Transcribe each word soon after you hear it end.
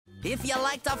If you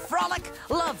like to frolic,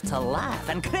 love to laugh,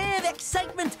 and crave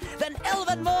excitement, then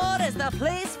Elvenmoor is the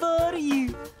place for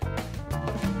you.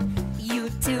 You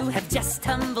two have just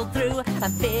tumbled through a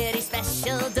very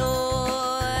special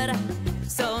door.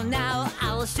 So now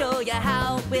I'll show you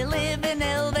how we live in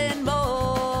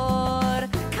Elvenmoor.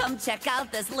 Come check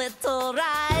out this little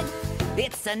ride.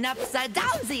 It's an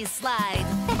upside-downsy slide.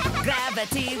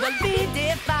 Gravity will be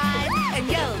defied, and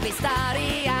you'll be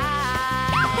starry-eyed.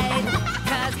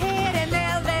 'Cause here in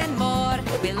Elvenmoor,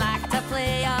 we like to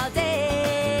play all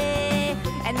day.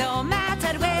 And no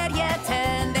matter where you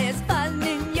turn, there's fun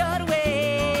in your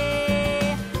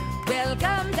way.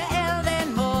 Welcome to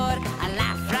Elvenmoor, a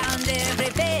laugh round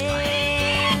every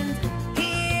bend.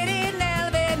 Here in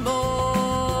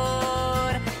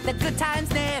Elvenmoor, the good times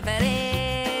never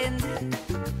end.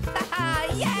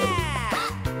 Yeah!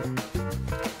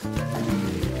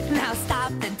 Now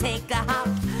stop and take a hop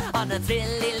on a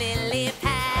thrilly lily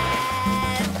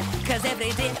pad. 'Cause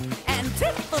every dip and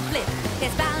triple flip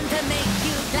is bound to make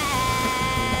you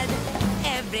glad.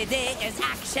 Every day is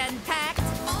action-packed,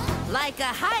 like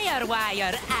a higher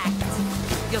wire act.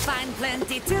 You'll find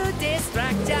plenty to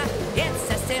distract ya. It's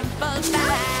a simple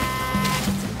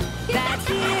fact that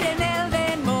here in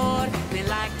Elvenmoor, we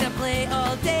like to play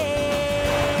all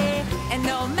day. And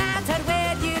no matter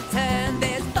where you turn,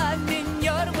 there's fun in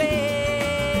your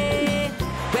way.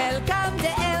 Welcome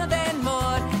to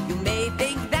Elvenmoor. You may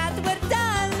think that we're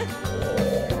done,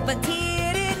 but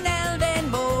here in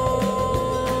Elvenmoor,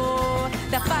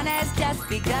 the fun has just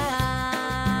begun.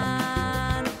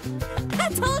 I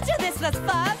told you this was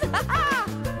fun.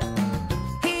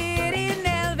 Here in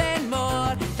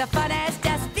Elvenmoor, the fun has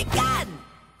just begun.